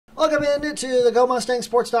Welcome into the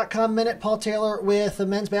GoMustangSports.com Minute. Paul Taylor with the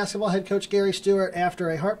men's basketball head coach Gary Stewart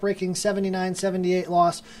after a heartbreaking 79-78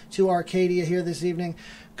 loss to Arcadia here this evening.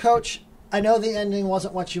 Coach, I know the ending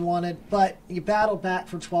wasn't what you wanted, but you battled back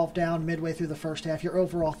from 12 down midway through the first half. Your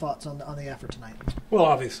overall thoughts on the effort tonight? Well,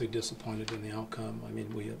 obviously disappointed in the outcome. I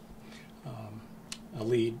mean, we had a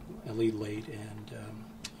lead late,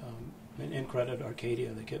 and credit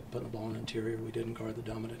Arcadia. They kept putting the ball in the interior. We didn't guard the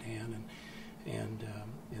dominant hand, and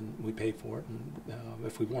we paid for it. And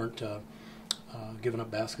if we weren't giving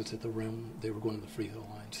up baskets at the rim, they were going to the free throw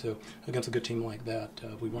line. So against a good team like that,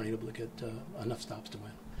 we weren't able to get enough stops to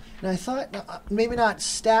win. Now, I thought, maybe not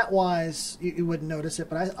stat-wise, you wouldn't notice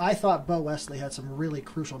it, but I thought Bo Wesley had some really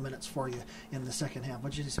crucial minutes for you in the second half.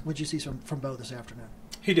 What'd you see from Bo this afternoon?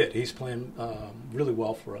 He did. He's playing really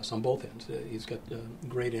well for us on both ends. He's got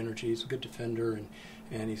great energy. He's a good defender,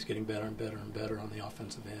 and he's getting better and better and better on the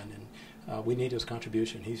offensive end. And we need his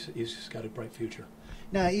contribution. He's just got a bright future.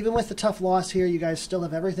 Now, even with the tough loss here, you guys still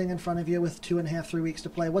have everything in front of you with 2.5, 3 weeks to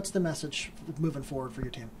play. What's the message moving forward for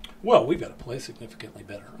your team? Well, we've got to play significantly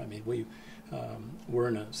better. I mean, we're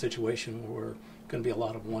in a situation where we're going to be a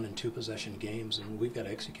lot of 1- and 2-possession games, and we've got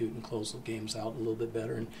to execute and close the games out a little bit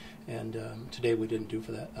better. And today we didn't do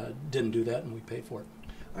that, and we paid for it.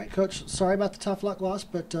 All right, Coach. Sorry about the tough luck loss,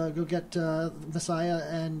 but go get Messiah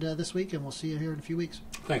and this week, and we'll see you here in a few weeks.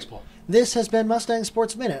 Thanks, Paul. This has been Mustang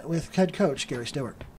Sports Minute with head coach Gary Stewart.